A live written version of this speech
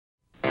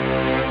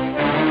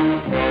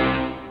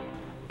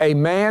A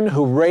man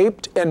who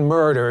raped and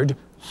murdered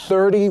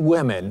 30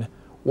 women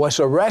was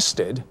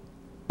arrested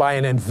by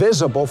an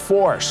invisible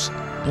force.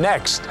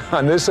 Next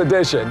on this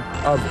edition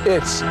of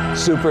It's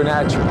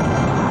Supernatural.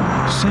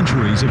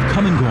 Centuries have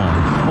come and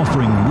gone,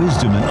 offering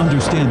wisdom and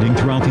understanding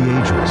throughout the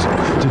ages.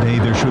 Today,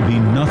 there should be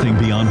nothing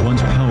beyond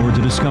one's power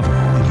to discover.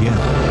 And yet,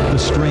 the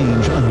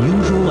strange,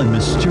 unusual, and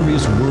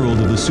mysterious world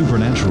of the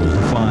supernatural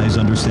defies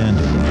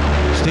understanding.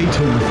 Stay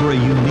tuned for a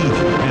unique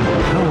and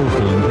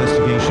powerful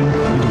investigation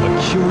into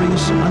a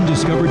curious,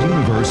 undiscovered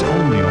universe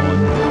only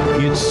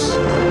on It's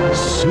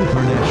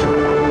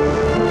Supernatural.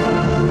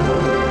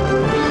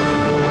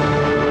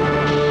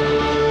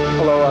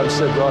 Hello, I'm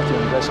Sid Roth,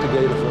 your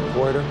investigative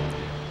reporter.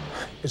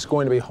 It's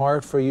going to be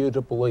hard for you to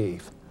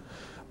believe,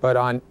 but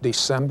on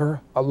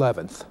December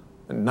 11th,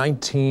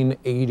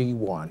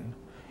 1981,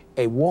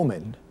 a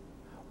woman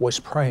was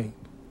praying,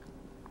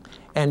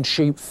 and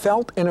she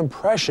felt an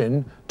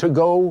impression to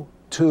go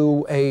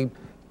to a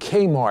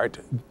Kmart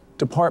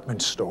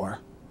department store,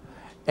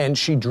 and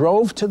she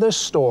drove to the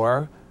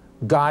store,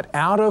 got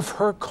out of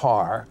her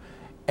car,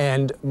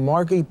 and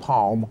Margy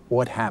Palm,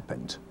 what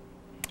happened?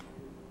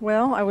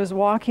 Well, I was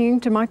walking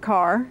to my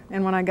car,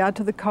 and when I got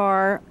to the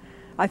car,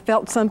 I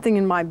felt something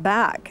in my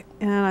back,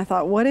 and I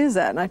thought, what is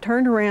that? And I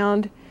turned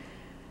around,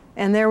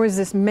 and there was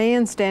this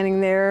man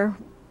standing there.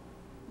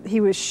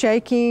 He was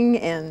shaking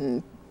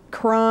and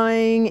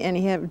crying, and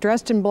he had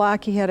dressed in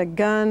black. He had a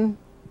gun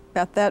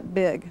about that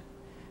big,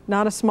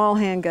 not a small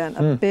handgun,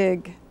 a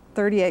big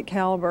 38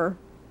 caliber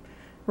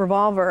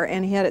revolver,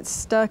 and he had it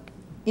stuck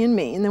in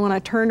me. And then when I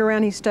turned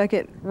around, he stuck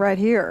it right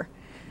here.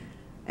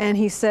 And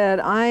he said,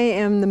 I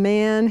am the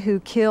man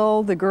who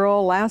killed the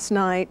girl last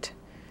night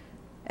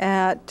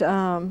at,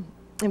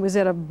 it was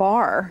at a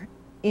bar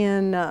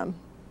in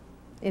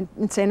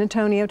San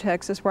Antonio,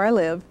 Texas, where I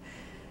live.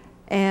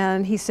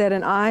 And he said,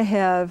 and I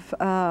have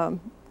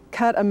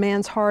cut a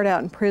man's heart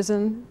out in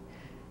prison,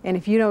 and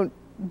if you don't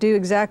do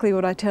exactly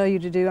what I tell you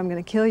to do, I'm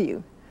going to kill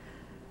you.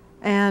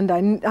 And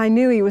I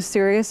knew he was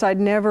serious.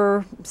 I'd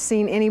never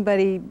seen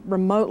anybody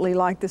remotely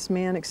like this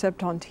man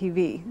except on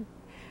TV.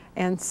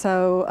 And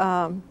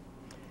so,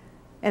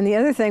 and the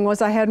other thing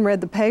was I hadn't read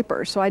the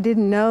paper, so I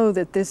didn't know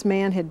that this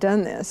man had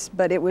done this,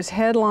 but it was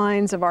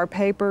headlines of our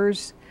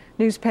papers,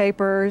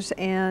 newspapers,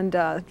 and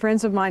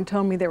friends of mine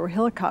told me there were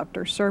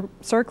helicopters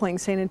circling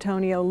San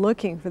Antonio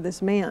looking for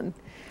this man.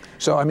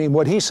 So, I mean,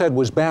 what he said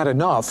was bad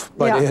enough,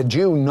 but had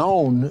you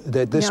known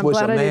that this was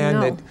a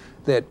man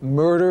that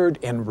murdered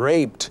and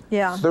raped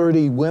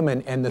 30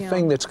 women, and the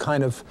thing that's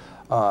kind of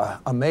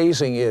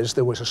amazing is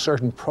there was a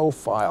certain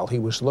profile he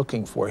was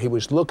looking for. He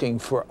was looking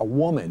for a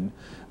woman,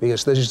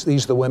 because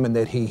these are the women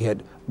that he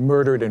had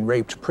murdered and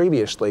raped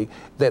previously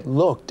that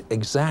looked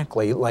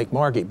exactly like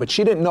Margy. But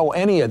she didn't know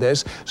any of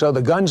this, so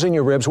the gun's in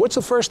your ribs. What's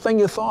the first thing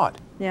you thought?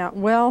 Yeah,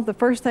 well, the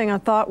first thing I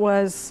thought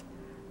was,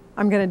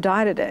 I'm going to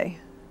die today.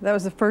 That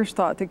was the first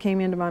thought that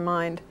came into my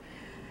mind.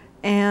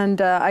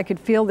 And I could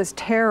feel this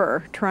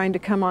terror trying to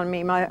come on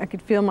me. I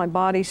could feel my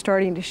body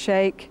starting to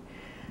shake.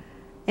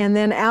 And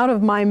then out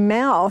of my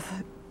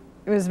mouth,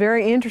 it was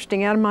very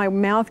interesting, out of my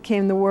mouth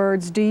came the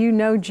words, do you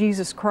know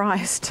Jesus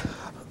Christ?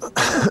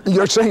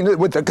 You're saying that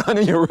with the gun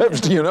in your ribs,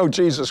 do you know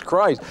Jesus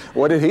Christ?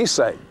 What did he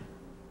say?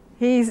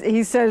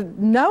 He said,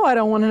 no, I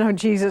don't want to know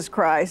Jesus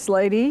Christ,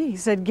 lady. He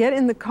said, get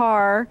in the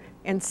car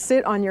and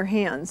sit on your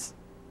hands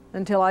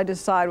until I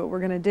decide what we're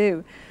going to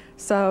do.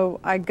 So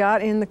I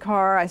got in the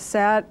car, I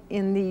sat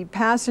in the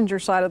passenger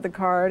side of the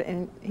car,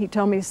 and he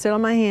told me to sit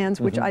on my hands,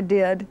 which I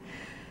did.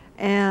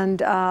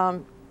 And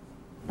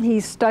he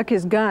stuck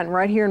his gun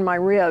right here in my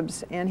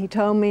ribs, and he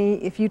told me,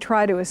 if you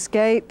try to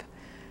escape,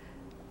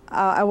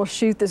 I will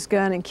shoot this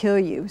gun and kill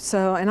you.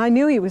 So, and I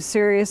knew he was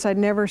serious. I'd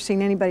never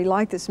seen anybody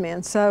like this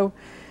man. So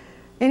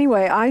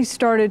anyway, I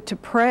started to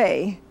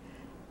pray,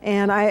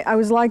 and I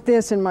was like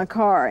this in my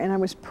car, and I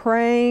was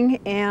praying,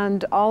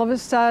 and all of a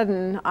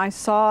sudden I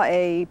saw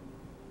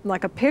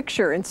like a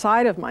picture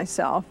inside of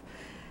myself,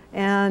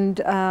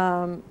 and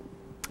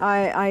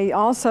I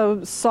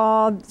also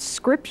saw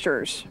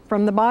scriptures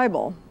from the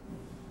Bible,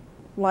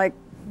 like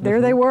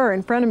there they were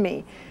in front of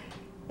me.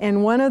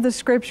 And one of the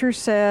scriptures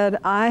said,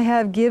 I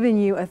have given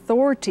you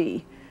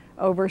authority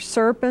over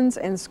serpents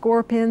and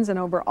scorpions and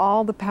over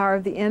all the power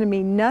of the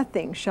enemy.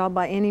 Nothing shall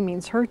by any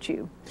means hurt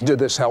you. Did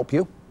this help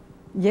you?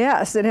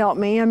 Yes, it helped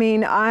me. I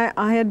mean,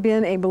 I had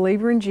been a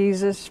believer in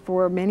Jesus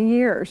for many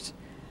years.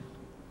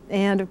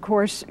 And of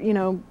course, you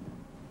know,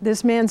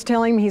 this man's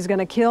telling me he's going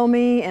to kill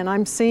me, and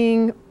I'm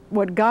seeing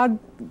what God,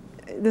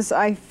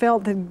 I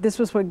felt that this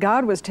was what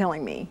God was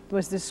telling me,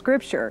 was this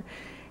scripture.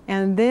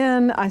 And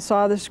then I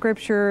saw the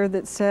scripture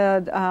that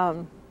said,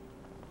 I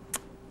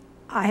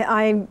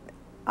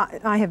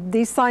have,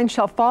 these signs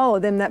shall follow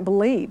them that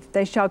believe.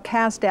 They shall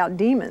cast out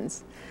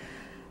demons.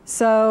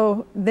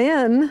 So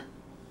then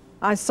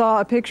I saw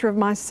a picture of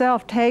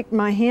myself take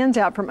my hands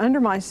out from under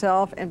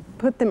myself and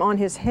put them on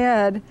his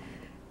head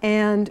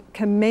and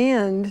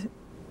command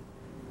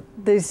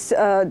these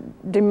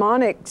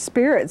demonic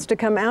spirits to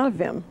come out of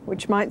him,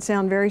 which might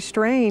sound very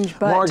strange,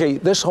 but... Margy,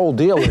 this whole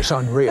deal is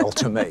unreal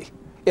to me.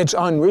 It's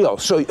unreal.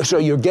 So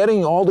you're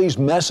getting all these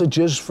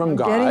messages from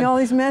God. Getting all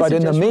these messages. But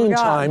in the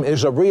meantime,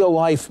 is a real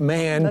life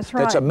man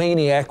that's a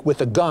maniac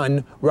with a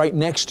gun right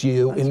next to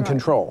you in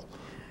control.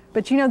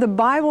 But you know, the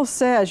Bible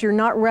says you're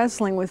not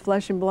wrestling with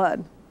flesh and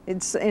blood.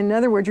 It's, in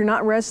other words, you're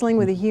not wrestling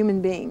with a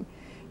human being.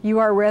 You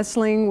are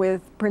wrestling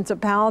with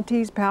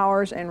principalities,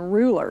 powers, and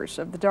rulers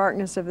of the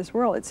darkness of this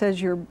world. It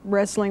says you're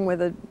wrestling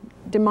with a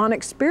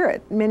demonic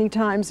spirit many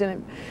times in it.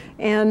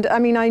 And I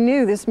mean, I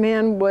knew this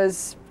man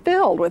was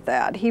filled with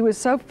that. He was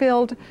so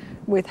filled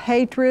with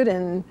hatred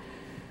and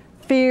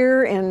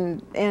fear,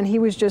 and he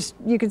was just,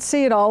 you could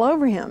see it all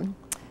over him.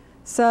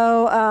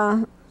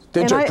 So,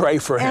 did you pray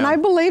for him? And I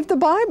believed the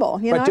Bible.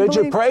 But did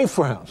you pray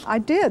for him? I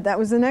did. That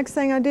was the next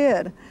thing I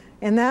did.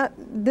 And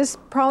this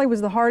probably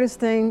was the hardest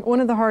thing, one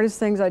of the hardest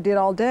things I did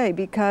all day,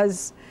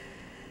 because,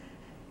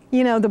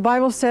 you know, the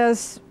Bible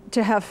says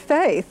to have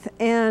faith,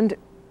 and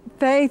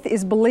faith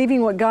is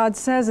believing what God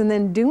says and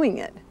then doing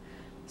it.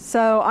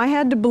 So I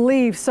had to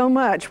believe so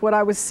much what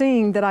I was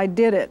seeing that I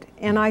did it.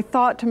 And I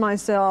thought to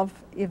myself,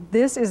 if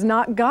this is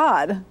not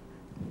God,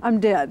 I'm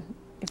dead.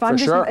 If I'm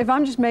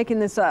just making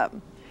this up.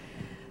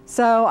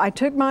 So I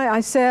took I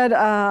said,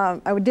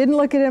 I didn't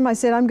look at him. I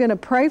said, I'm going to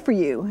pray for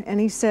you. And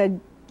he said,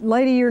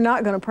 lady, you're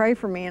not going to pray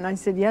for me. And I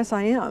said, yes,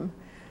 I am.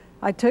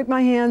 I took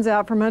my hands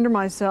out from under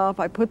myself.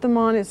 I put them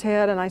on his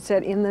head, and I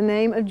said, in the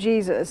name of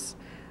Jesus,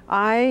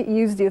 I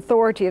use the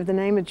authority of the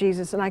name of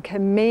Jesus, and I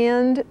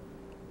command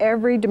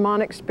every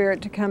demonic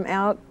spirit to come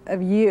out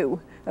of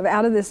you,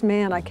 out of this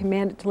man. I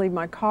command it to leave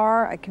my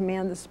car. I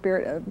command the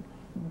spirit of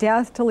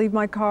death to leave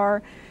my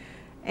car.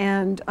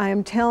 And I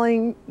am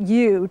telling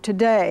you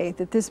today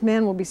that this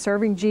man will be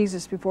serving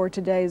Jesus before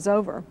today is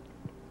over.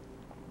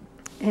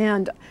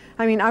 And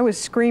I mean, I was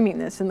screaming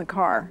this in the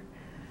car.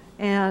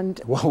 And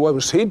well, what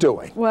was he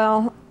doing?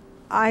 Well,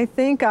 I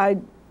think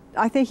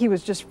he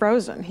was just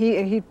frozen.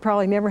 He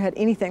probably never had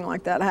anything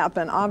like that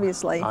happen,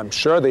 obviously. I'm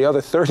sure the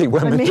other 30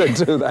 women did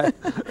do that.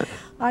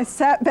 I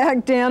sat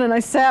back down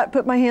and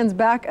put my hands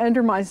back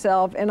under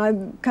myself, and I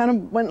kind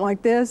of went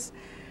like this.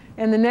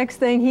 And the next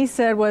thing he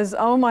said was,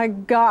 oh my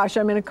gosh,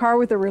 I'm in a car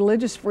with a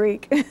religious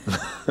freak.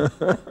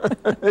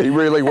 He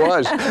really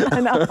was. I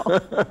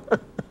know.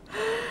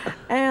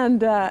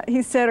 And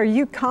he said, are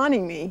you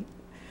conning me?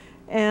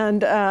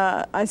 And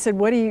I said,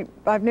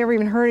 I've never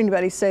even heard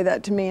anybody say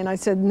that to me. And I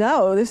said,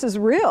 no, this is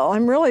real.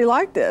 I'm really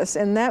like this.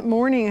 And that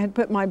morning I had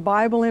put my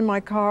Bible in my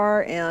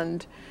car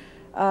and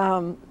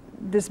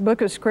this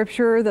book of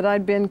scripture that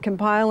I'd been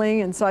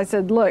compiling. And so I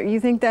said, look,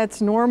 you think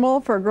that's normal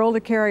for a girl to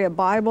carry a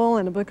Bible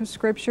and a book of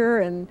scripture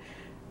and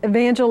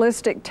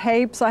evangelistic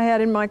tapes I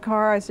had in my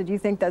car? I said, you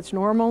think that's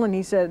normal? And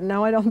he said,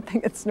 no, I don't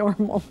think it's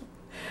normal.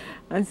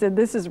 I said,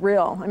 this is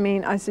real. I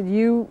mean, I said,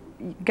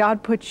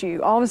 God put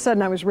you. All of a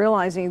sudden I was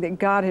realizing that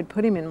God had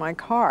put him in my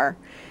car.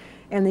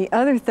 And the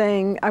other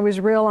thing I was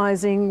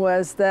realizing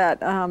was that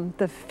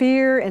the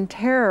fear and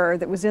terror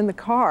that was in the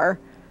car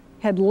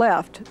had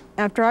left.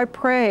 After I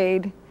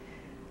prayed,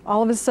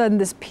 all of a sudden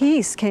this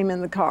peace came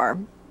in the car.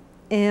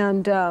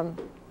 And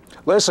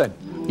listen,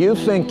 you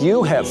think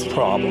you have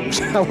problems.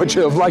 How would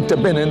you have liked to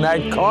have been in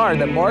that car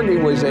that Margy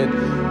was in?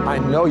 I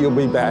know you'll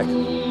be back.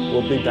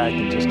 We'll be back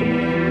in just a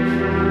minute.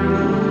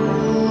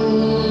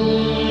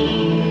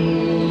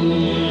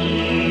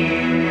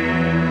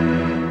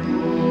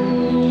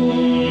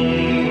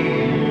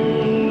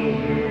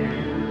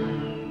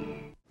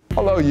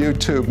 Hello,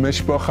 YouTube,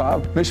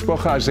 Mishpocha.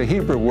 Mishpocha is a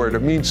Hebrew word.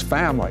 It means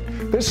family.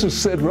 This is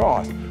Sid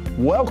Roth.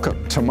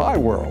 Welcome to my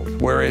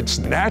world, where it's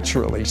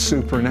naturally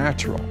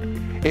supernatural.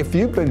 If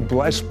you've been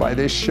blessed by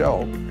this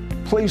show,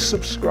 please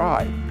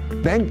subscribe.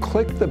 Then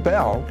click the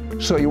bell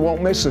so you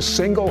won't miss a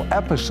single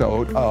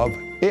episode of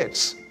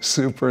It's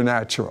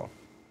Supernatural.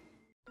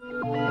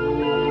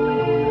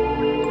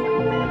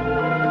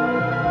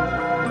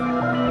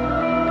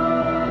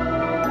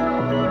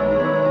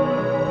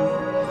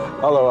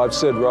 Hello, I'm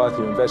Sid Roth,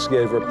 your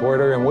investigative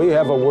reporter, and we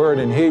have a word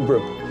in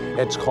Hebrew.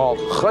 It's called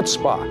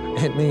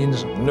chutzpah. It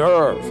means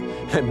nerve.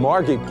 And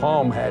Margy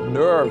Palm had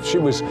nerve. She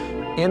was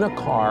in a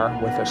car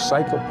with a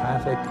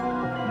psychopathic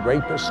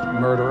rapist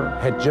murderer,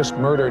 had just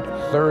murdered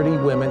 30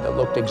 women that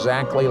looked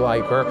exactly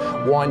like her,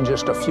 one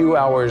just a few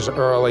hours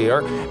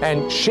earlier,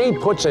 and she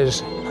puts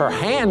her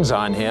hands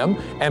on him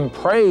and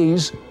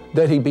prays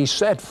that he be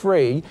set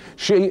free.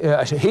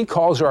 He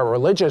calls her a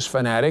religious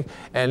fanatic,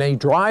 and he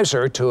drives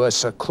her to a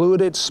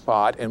secluded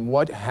spot. And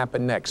what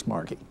happened next,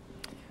 Margy?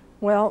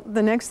 Well,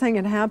 the next thing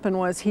that happened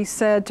was he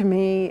said to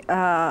me,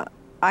 I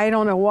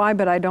don't know why,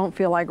 but I don't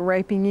feel like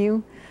raping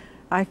you.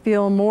 I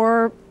feel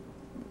more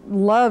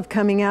love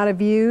coming out of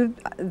you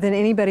than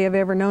anybody I've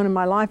ever known in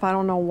my life. I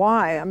don't know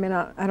why. I mean,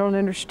 I don't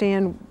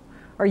understand.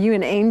 Are you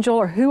an angel,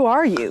 or who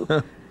are you?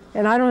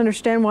 And I don't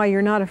understand why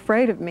you're not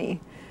afraid of me.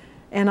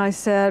 And I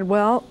said,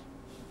 well,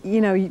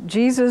 you know,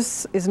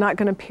 Jesus is not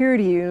going to appear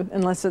to you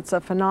unless it's a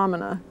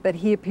phenomena, but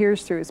he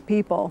appears through his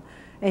people.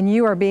 And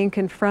you are being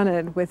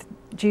confronted with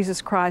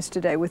Jesus Christ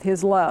today, with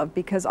his love,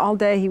 because all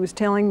day he was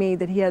telling me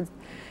that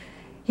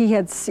he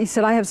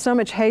said, I have so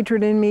much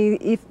hatred in me.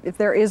 If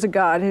there is a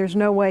God, there's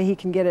no way he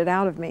can get it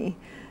out of me.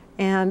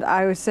 And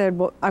I would say,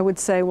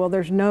 well,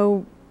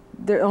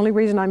 the only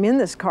reason I'm in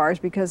this car is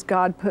because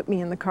God put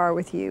me in the car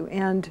with you.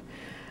 And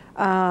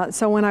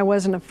so when I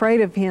wasn't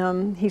afraid of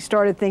him, he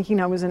started thinking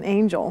I was an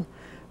angel.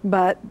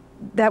 But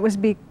that was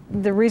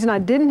the reason I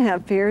didn't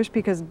have fear is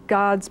because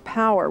God's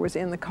power was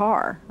in the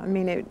car. I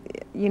mean,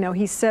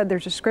 he said,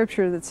 there's a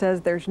scripture that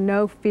says there's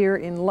no fear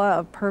in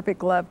love.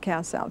 Perfect love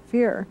casts out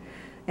fear.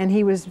 And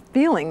he was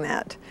feeling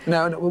that.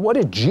 Now, what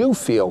did you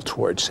feel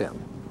towards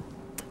him?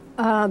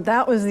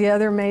 That was the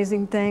other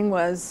amazing thing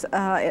was,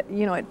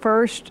 at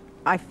first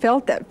I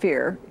felt that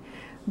fear.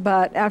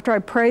 But after I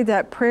prayed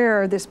that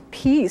prayer, this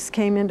peace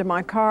came into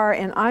my car,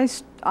 and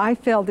I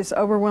felt this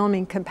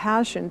overwhelming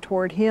compassion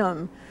toward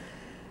him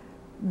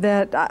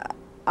that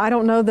I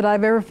don't know that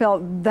I've ever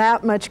felt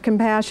that much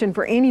compassion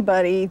for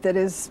anybody that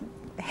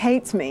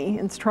hates me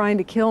and is trying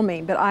to kill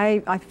me. But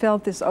I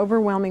felt this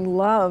overwhelming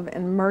love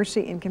and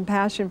mercy and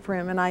compassion for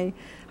him, and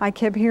I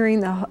kept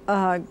hearing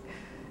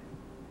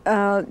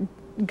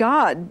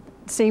God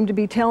seemed to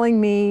be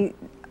telling me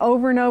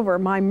over and over,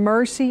 my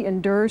mercy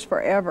endures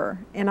forever.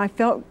 And I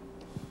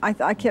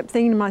kept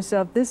thinking to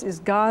myself, this is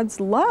God's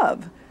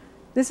love.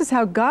 This is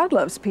how God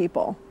loves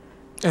people.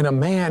 And a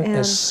man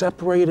as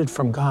separated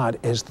from God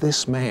as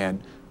this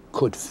man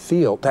could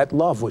feel, that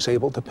love was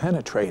able to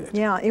penetrate it.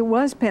 Yeah, it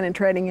was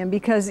penetrating him,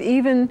 because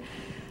even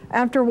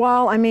after a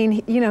while, I mean,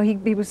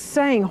 he was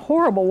saying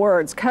horrible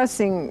words,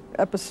 cussing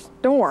up a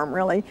storm,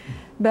 really.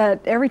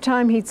 But every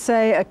time he'd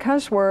say a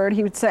cuss word,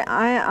 he would say,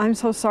 I'm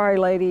so sorry,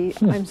 lady,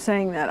 I'm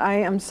saying that. I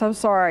am so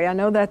sorry. I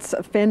know that's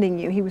offending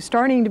you. He was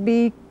starting to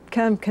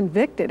become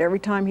convicted every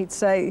time he'd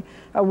say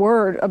a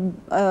word,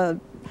 a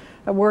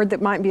word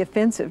that might be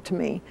offensive to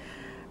me,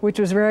 which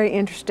was very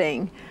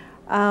interesting.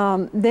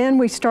 Then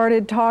we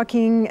started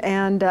talking,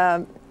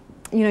 and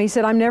he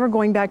said, I'm never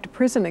going back to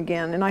prison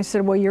again. And I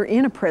said, well, you're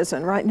in a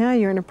prison. Right now,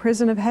 you're in a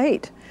prison of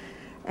hate.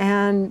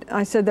 And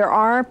I said, there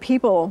are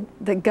people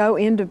that go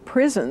into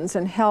prisons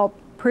and help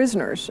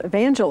prisoners,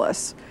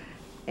 evangelists.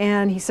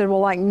 And he said, well,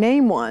 like,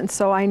 name one.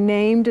 So I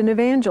named an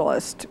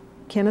evangelist,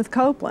 Kenneth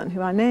Copeland,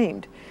 who I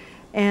named.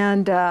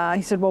 And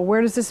he said, well,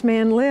 where does this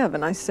man live?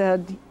 And I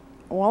said,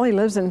 well, he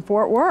lives in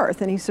Fort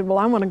Worth. And he said, well,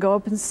 I want to go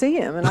up and see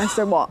him. And I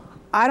said, well,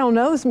 I don't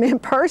know this man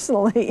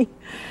personally.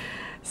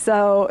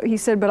 So he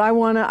said, but I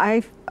want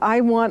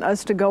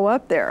us to go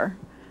up there.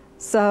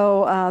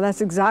 So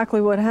that's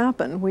exactly what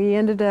happened. We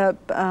ended up,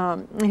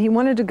 and he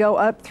wanted to go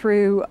up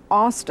through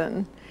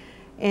Austin.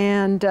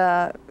 And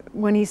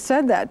when he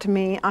said that to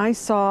me, I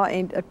saw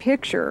a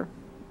picture,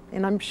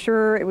 and I'm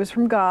sure it was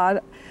from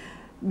God,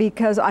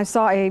 because I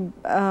saw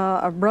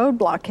a road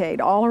blockade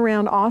all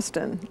around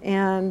Austin.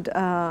 And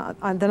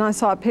then I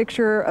saw a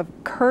picture of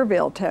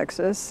Kerrville,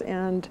 Texas,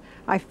 and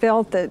I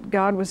felt that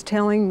God was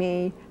telling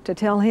me to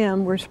tell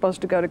him we're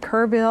supposed to go to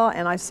Kerrville,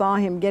 and I saw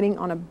him getting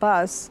on a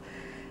bus.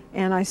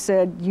 And I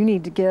said,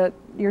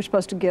 you're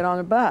supposed to get on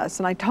a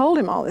bus. And I told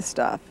him all this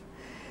stuff,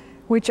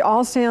 which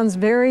all sounds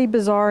very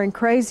bizarre and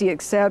crazy,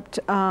 except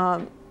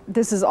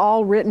this is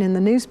all written in the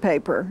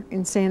newspaper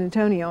in San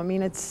Antonio. I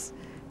mean, it's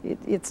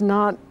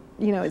not,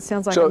 it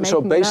sounds like I'm making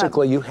So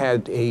basically you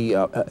had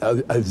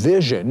a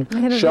vision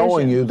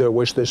showing you there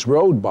was this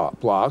road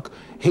block.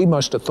 He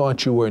must have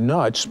thought you were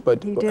nuts,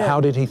 but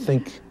how did he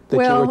think that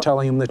you were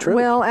telling him the truth?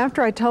 Well,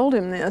 after I told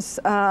him this,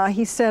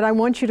 he said, I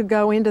want you to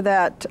go into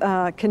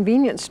that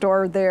convenience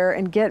store there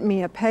and get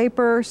me a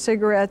paper,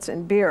 cigarettes,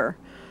 and beer.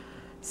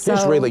 So,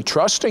 he's really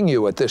trusting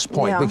you at this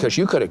point, because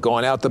you could have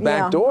gone out the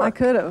back door. I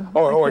could have.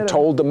 Or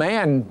told the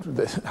man,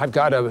 I've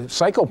got a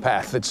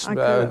psychopath that's with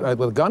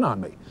a gun on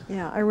me.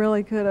 Yeah, I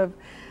really could have.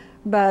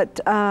 But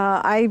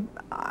I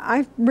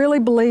really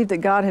believed that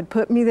God had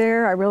put me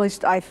there.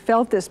 I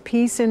felt this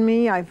peace in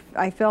me. I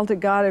felt that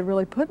God had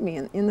really put me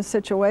in the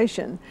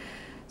situation.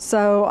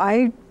 So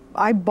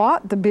I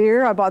bought the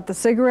beer, I bought the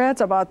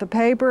cigarettes, I bought the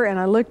paper, and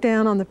I looked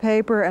down on the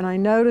paper and I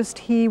noticed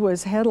he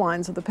was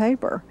headlines of the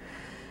paper.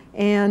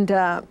 And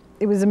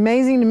it was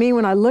amazing to me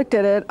when I looked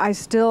at it. I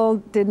still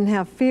didn't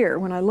have fear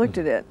when I looked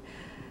at it.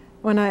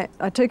 When I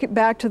took it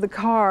back to the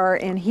car,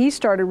 and he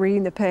started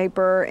reading the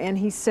paper, and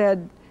he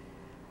said,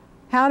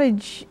 have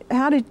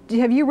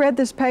you read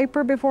this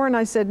paper before? And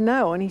I said,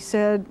 no. And he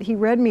said, he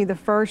read me the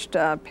first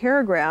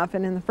paragraph,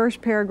 and in the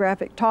first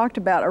paragraph it talked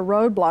about a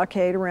road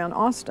blockade around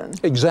Austin.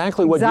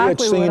 Exactly what you had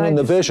seen in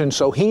the vision,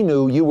 so he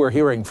knew you were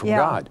hearing from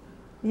God.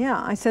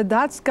 Yeah, I said,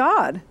 that's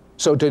God.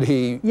 So did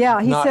he? Yeah,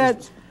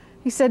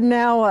 he said,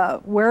 now,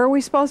 where are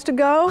we supposed to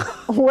go?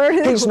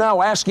 He's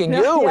now asking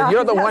you, and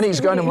you're the one he's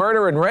going to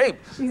murder and rape.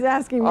 He's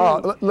asking me.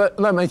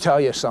 Let me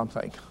tell you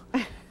something.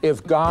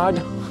 If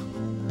God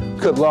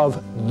could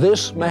love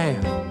this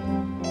man,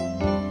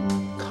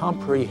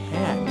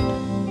 comprehend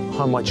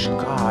how much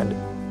God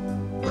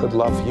could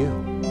love you.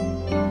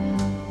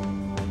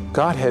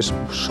 God has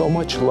so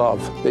much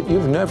love that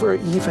you've never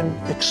even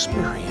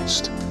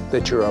experienced,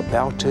 that you're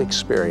about to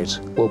experience.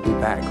 We'll be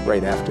back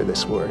right after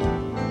this word.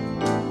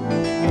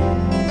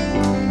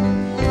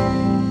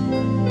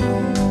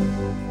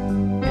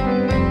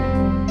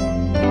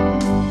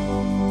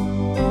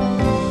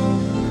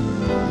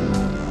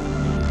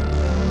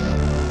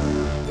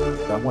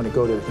 want to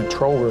go to the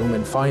control room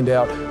and find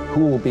out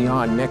who will be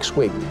on next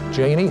week.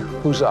 Janie,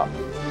 who's up?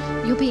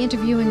 You'll be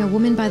interviewing a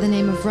woman by the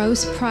name of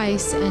Rose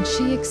Price, and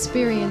she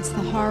experienced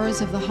the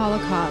horrors of the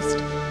Holocaust.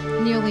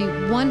 Nearly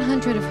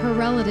 100 of her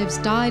relatives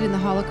died in the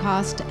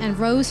Holocaust, and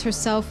Rose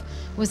herself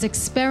was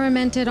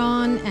experimented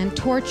on and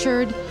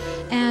tortured,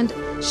 and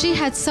she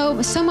had so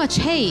much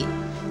hate.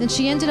 Then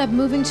she ended up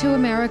moving to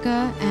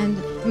America, and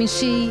I mean,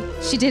 she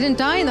didn't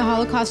die in the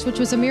Holocaust, which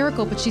was a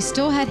miracle, but she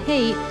still had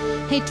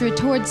hatred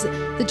towards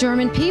the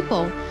German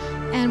people.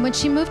 And when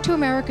she moved to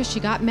America, she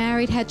got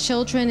married, had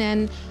children,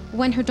 and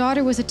when her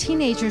daughter was a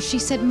teenager, she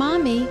said,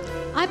 "Mommy,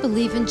 I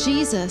believe in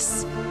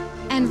Jesus."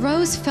 And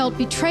Rose felt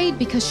betrayed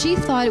because she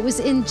thought it was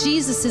in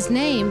Jesus'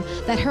 name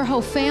that her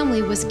whole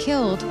family was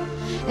killed.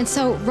 And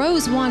so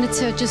Rose wanted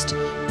to just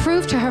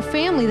prove to her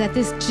family that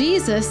this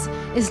Jesus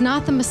is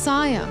not the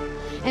Messiah.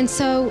 And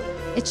so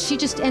she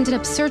just ended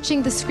up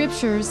searching the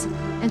scriptures,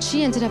 and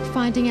she ended up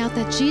finding out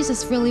that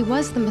Jesus really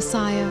was the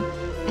Messiah,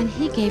 and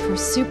he gave her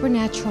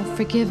supernatural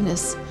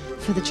forgiveness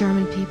for the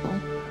German people.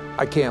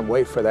 I can't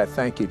wait for that.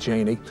 Thank you,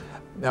 Janie.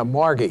 Now,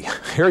 Margy,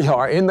 here you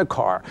are in the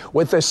car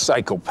with this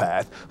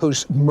psychopath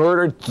who's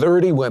murdered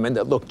 30 women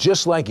that look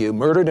just like you,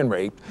 murdered and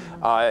raped,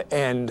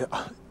 and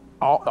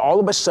all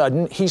of a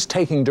sudden, he's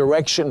taking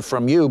direction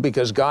from you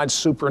because God's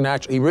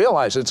supernatural. He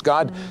realizes it's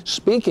God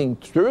speaking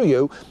through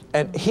you,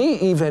 and he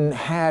even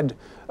had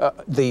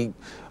the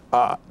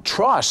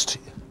trust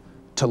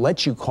to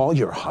let you call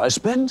your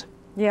husband?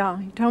 Yeah,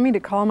 he told me to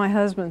call my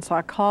husband, so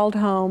I called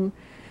home.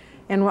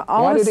 And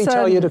Why did he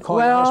tell you to call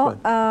your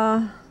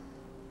husband?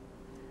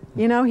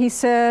 You know, he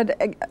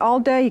said all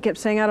day, he kept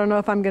saying, I don't know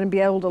if I'm going to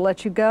be able to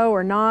let you go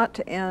or not.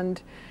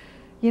 And,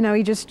 you know,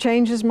 he just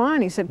changed his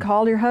mind. He said,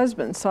 call your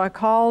husband. So I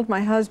called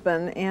my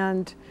husband,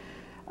 and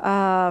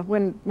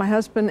when my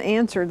husband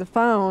answered the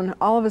phone,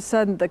 all of a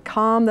sudden the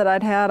calm that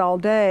I'd had all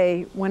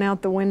day went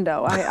out the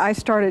window. I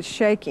started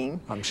shaking.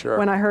 I'm sure.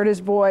 When I heard his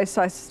voice,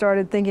 I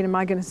started thinking, am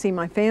I going to see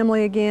my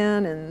family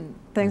again, and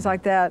things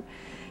like that.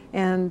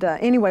 And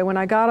anyway, when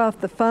I got off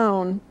the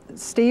phone,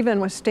 Stephen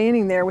was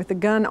standing there with the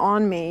gun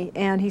on me,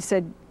 and he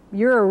said,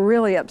 you're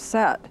really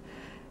upset.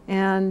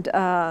 And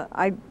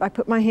I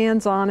put my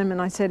hands on him, and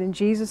I said, in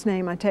Jesus'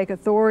 name, I take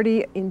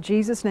authority in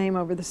Jesus' name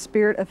over the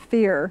spirit of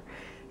fear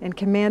and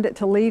command it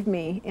to leave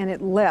me. And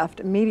it left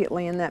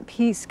immediately, and that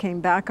peace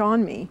came back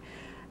on me.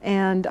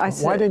 And I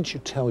said, why didn't you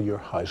tell your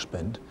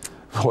husband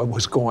what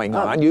was going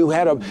on? You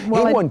had he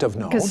wouldn't have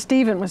known. Because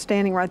Stephen was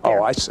standing right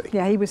there. Oh, I see.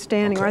 Yeah, he was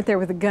standing right there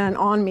with a gun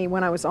on me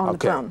when I was on the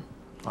phone.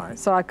 All right.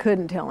 So I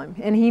couldn't tell him.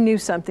 And he knew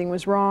something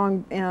was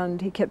wrong,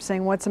 and he kept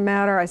saying, what's the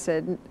matter? I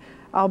said,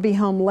 I'll be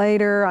home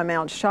later. I'm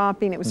out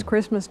shopping. It was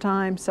Christmas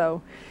time,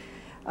 so,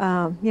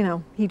 you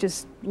know, he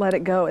just let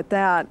it go at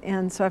that.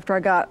 And so after I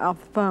got off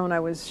the phone, I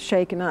was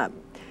shaken up.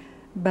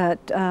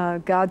 But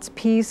God's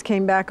peace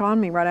came back on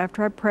me right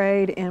after I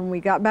prayed, and we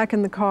got back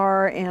in the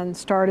car and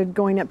started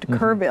going up to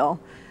Kerrville,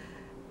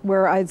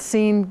 where I'd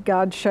seen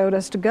God showed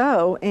us to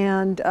go.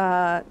 And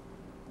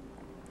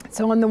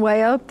so on the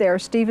way up there,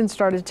 Stephen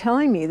started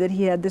telling me that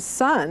he had this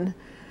son.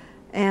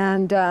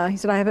 And he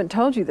said, I haven't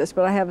told you this,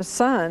 but I have a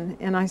son.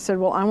 And I said,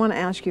 well, I want to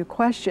ask you a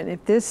question.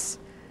 If this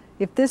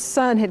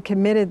son had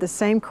committed the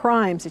same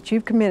crimes that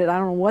you've committed, I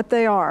don't know what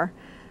they are,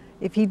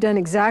 if he'd done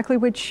exactly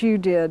what you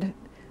did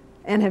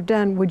and have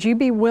done, would you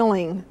be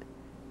willing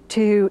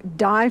to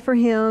die for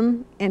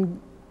him?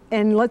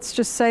 And let's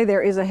just say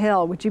there is a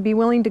hell. Would you be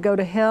willing to go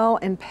to hell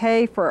and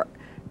pay for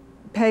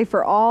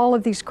all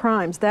of these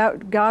crimes?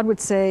 That God would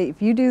say,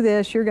 if you do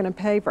this, you're going to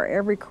pay for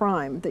every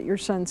crime that your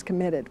son's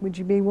committed. Would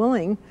you be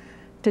willing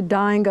to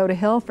die and go to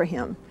hell for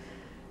him?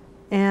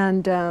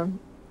 And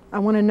I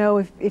want to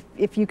know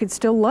if you could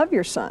still love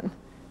your son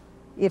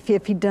if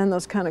he'd done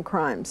those kind of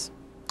crimes.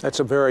 That's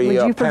a very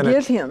would you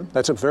forgive him?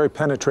 That's a very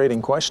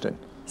penetrating question.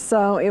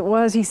 So it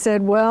was. He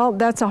said, well,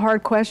 that's a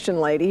hard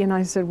question, lady. And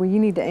I said, well, you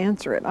need to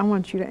answer it. I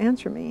want you to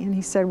answer me. And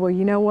he said, well,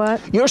 you know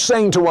what? You're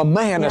saying to a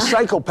man, a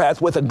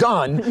psychopath with a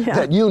gun,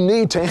 that you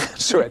need to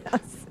answer it.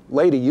 Yes.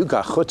 Lady, you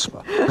got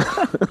chutzpah.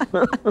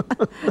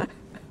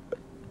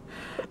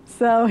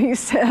 So he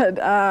said,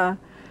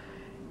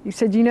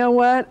 you know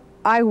what?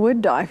 I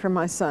would die for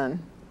my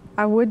son.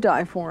 I would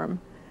die for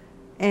him.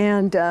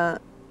 And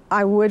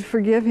I would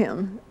forgive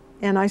him.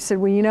 And I said,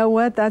 well, you know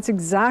what? That's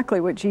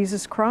exactly what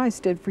Jesus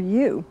Christ did for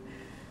you.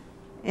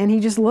 And he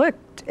just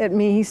looked at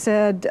me. He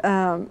said,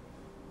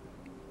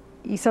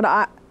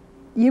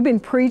 you've been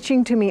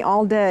preaching to me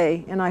all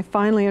day, and I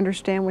finally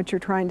understand what you're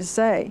trying to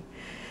say.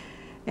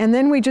 And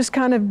then we just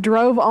kind of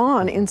drove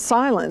on in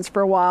silence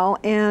for a while,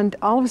 and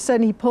all of a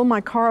sudden he pulled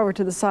my car over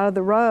to the side of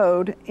the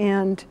road,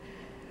 and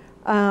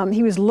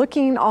he was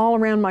looking all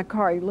around my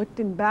car. He looked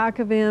in back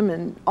of him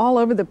and all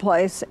over the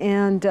place,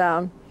 and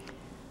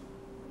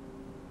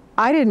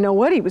I didn't know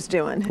what he was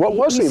doing. What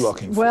was he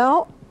looking for?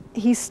 Well,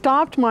 he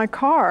stopped my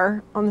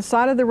car on the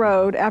side of the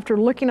road after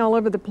looking all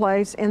over the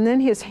place, and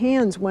then his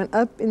hands went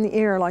up in the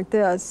air like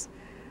this,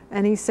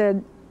 and he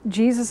said,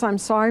 Jesus, I'm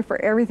sorry for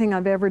everything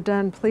I've ever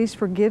done. Please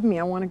forgive me.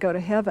 I want to go to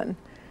heaven.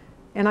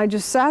 And I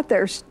just sat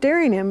there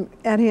staring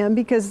at him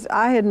because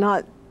I had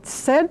not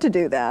said to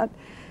do that.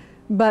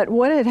 But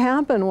what had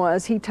happened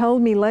was, he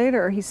told me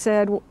later, he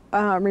said,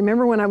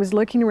 remember when I was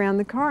looking around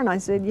the car? And I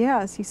said,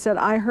 yes. He said,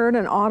 I heard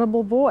an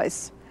audible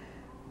voice.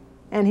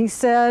 And he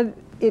said,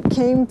 it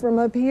came from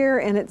up here,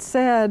 and it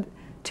said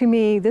to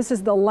me, this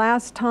is the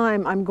last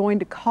time I'm going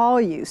to call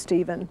you,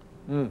 Stephen.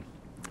 And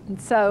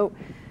so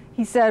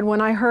he said,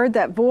 when I heard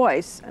that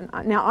voice, and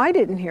now I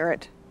didn't hear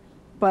it,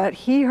 but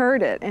he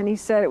heard it, and he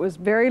said it was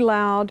very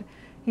loud.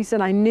 He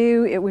said, I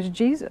knew it was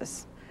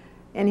Jesus.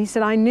 And he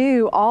said, I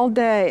knew all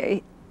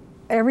day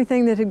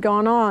everything that had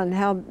gone on,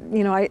 how,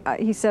 you know,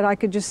 he said, I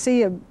could just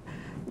see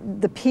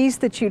the peace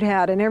that you'd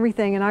had and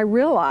everything, and I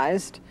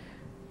realized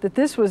that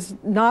this was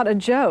not a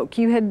joke.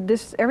 You had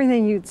this,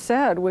 everything you'd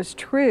said was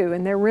true,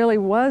 and there really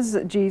was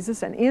a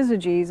Jesus and is a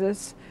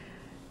Jesus,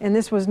 and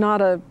this was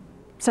not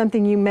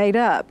something you made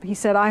up. He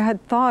said, I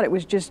had thought it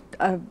was just,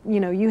 you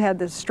know, you had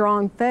this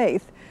strong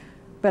faith,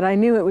 but I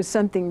knew it was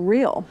something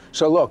real.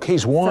 So look,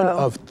 he's one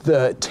of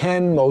the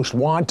 10 most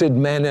wanted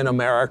men in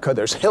America.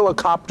 There's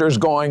helicopters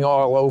going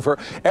all over.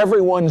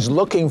 Everyone's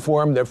looking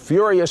for him. They're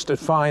furious to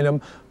find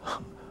him.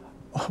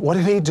 What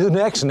did he do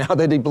next now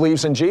that he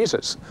believes in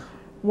Jesus?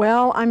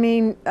 Well, I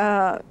mean,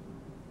 at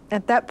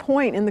that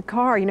point in the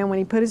car, you know, when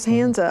he put his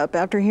hands up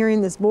after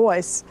hearing this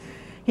voice,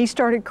 he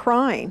started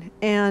crying,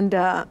 and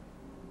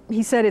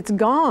he said, it's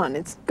gone,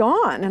 it's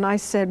gone. And I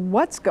said,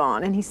 what's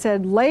gone? And he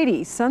said,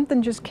 lady,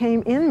 something just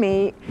came in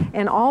me,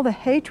 and all the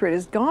hatred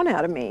is gone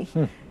out of me.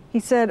 He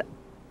said,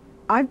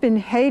 I've been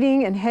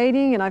hating,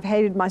 and I've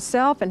hated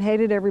myself and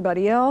hated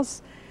everybody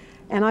else,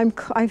 and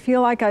I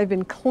feel like I've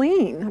been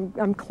clean.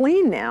 I'm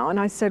clean now. And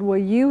I said, well,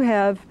 you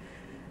have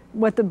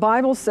what the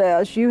Bible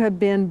says, you have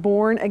been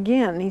born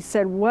again. And he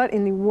said, what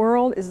in the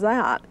world is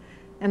that?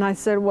 And I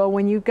said, well,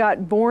 when you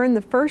got born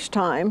the first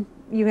time,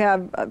 you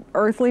have an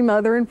earthly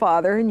mother and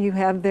father, and you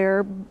have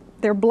their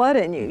blood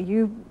in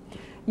you.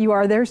 You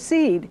are their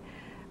seed.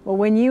 Well,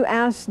 when you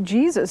ask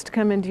Jesus to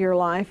come into your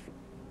life,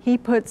 he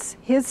puts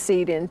his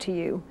seed into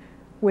you,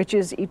 which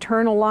is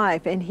eternal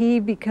life, and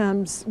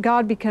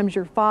God becomes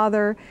your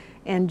father,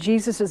 and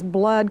Jesus'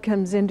 blood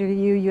comes into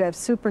you. You have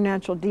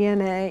supernatural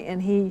DNA,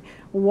 and he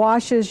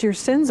washes your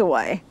sins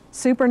away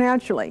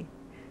supernaturally.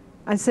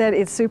 I said,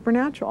 it's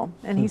supernatural.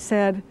 And he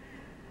said,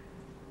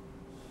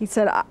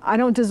 I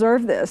don't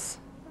deserve this.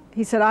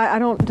 He said, I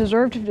don't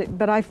deserve to,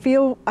 but I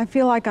feel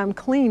like I'm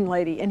clean,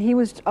 lady. And he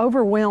was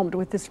overwhelmed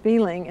with this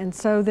feeling. And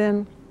so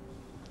then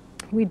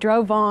we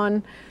drove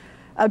on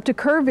up to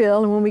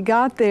Kerrville, and when we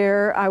got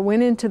there, I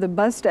went into the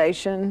bus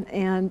station,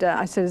 and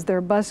I said, is there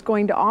a bus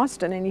going to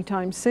Austin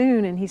anytime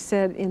soon? And he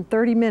said, in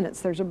 30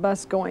 minutes, there's a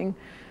bus going.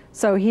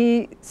 So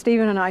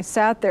Stephen and I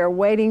sat there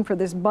waiting for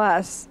this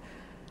bus,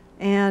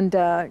 and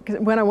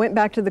when I went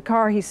back to the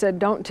car, he said,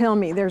 don't tell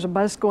me there's a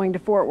bus going to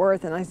Fort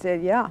Worth. And I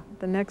said, yeah,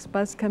 the next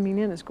bus coming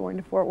in is going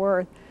to Fort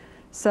Worth.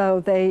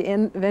 So they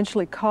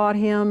eventually caught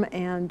him,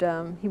 and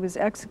he was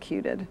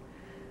executed.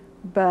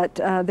 But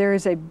there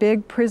is a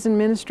big prison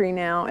ministry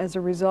now as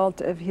a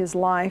result of his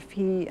life.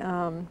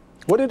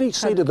 What did he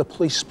say to the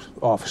police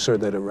officer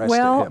that arrested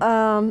him?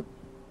 Well,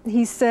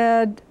 he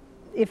said,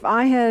 if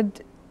I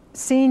had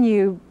seen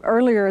you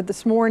earlier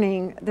this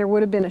morning, there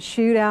would have been a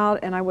shootout,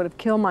 and I would have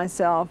killed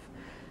myself.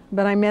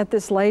 But I met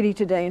this lady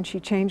today, and she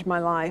changed my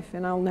life,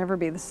 and I'll never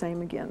be the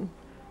same again.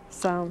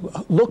 So,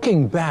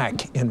 looking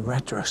back in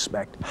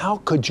retrospect, how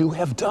could you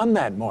have done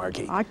that,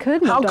 Margy? I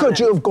couldn't have done it. How could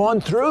you have gone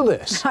through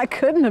this? I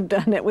couldn't have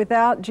done it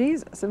without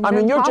Jesus. I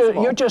mean,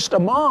 you're just a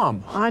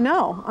mom. I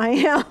know, I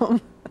am.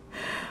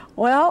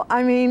 Well,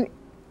 I mean,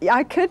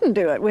 I couldn't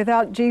do it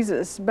without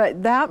Jesus.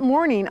 But that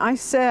morning I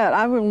said,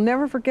 I will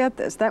never forget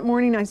this. That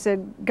morning I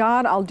said,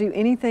 God, I'll do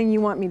anything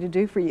you want me to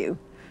do for you.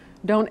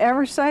 Don't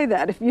ever say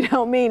that if you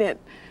don't mean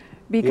it.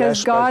 Because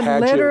yes, God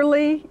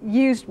literally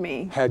used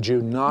me. Had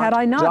you not Had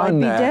I not, done I'd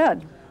be that,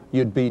 dead.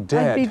 You'd be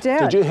dead. I'd be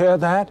dead. Did you hear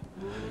that?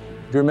 Do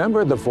you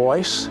remember the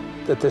voice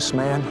that this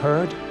man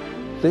heard?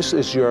 This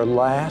is your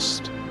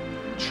last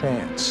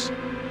chance.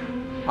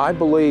 I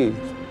believe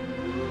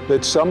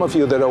that some of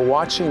you that are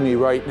watching me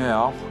right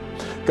now,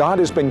 God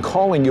has been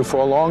calling you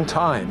for a long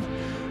time,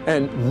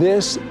 and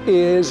this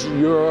is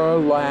your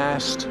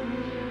last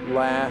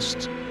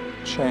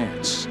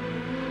chance.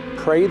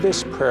 Pray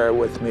this prayer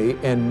with me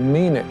and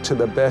mean it to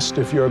the best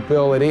of your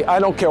ability. I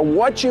don't care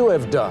what you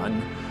have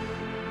done.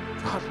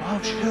 God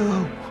loves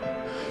you.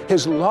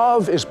 His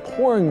love is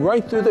pouring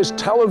right through this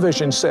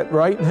television set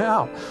right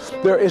now.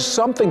 There is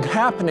something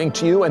happening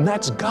to you, and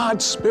that's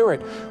God's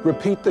Spirit.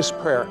 Repeat this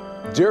prayer.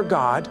 Dear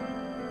God,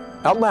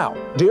 out loud,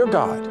 dear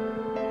God,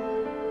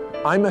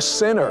 I'm a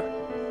sinner.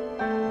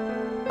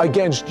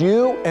 Against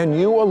you and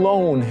you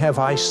alone have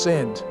I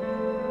sinned.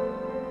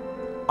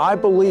 I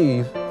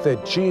believe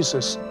that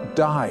Jesus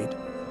died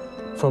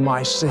for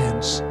my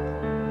sins.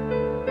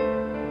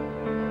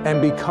 And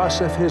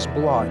because of his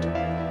blood,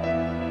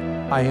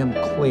 I am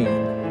clean.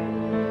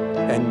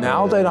 And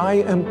now that I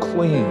am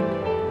clean,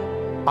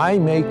 I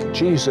make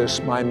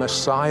Jesus my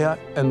Messiah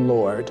and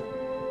Lord.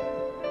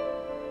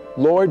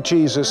 Lord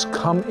Jesus,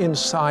 come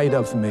inside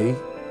of me.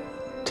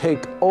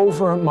 Take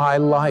over my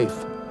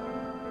life.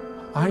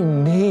 I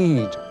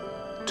need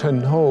to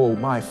know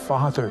my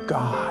Father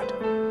God.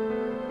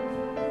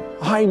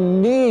 I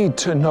need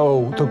to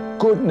know the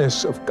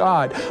goodness of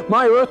God.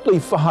 My earthly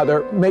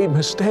father made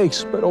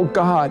mistakes, but oh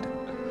God,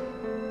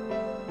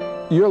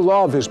 your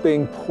love is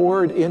being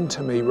poured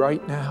into me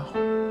right now.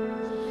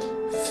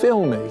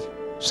 Fill me,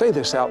 say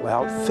this out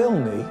loud, fill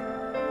me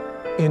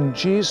in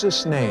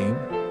Jesus' name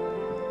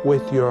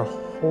with your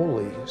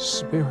Holy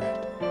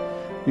Spirit.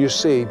 You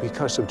see,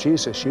 because of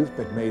Jesus, you've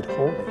been made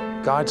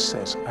holy. God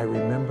says, I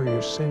remember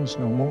your sins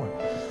no more.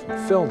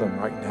 Fill them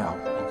right now,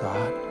 oh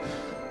God.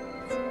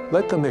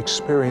 Let them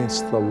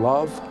experience the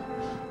love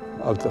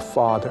of the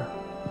Father,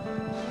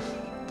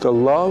 the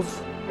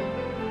love,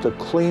 the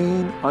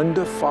clean,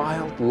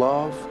 undefiled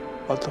love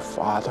of the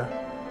Father.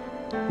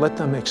 Let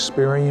them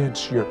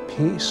experience your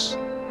peace,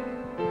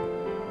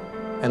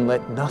 and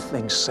let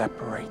nothing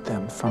separate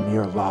them from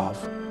your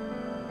love.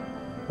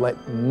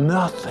 Let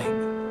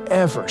nothing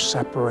ever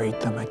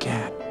separate them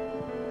again.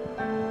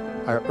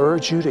 I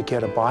urge you to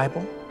get a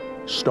Bible,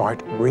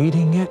 start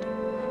reading it,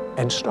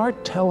 and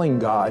start telling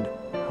God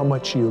how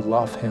much you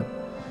love Him,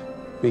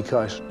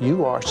 because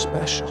you are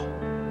special.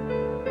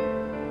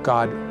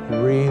 God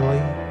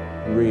really,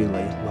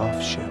 really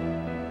loves you.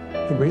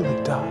 He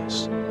really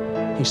does.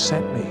 He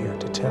sent me here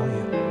to tell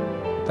you.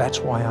 That's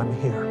why I'm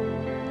here.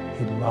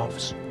 He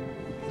loves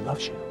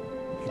you.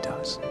 He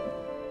does.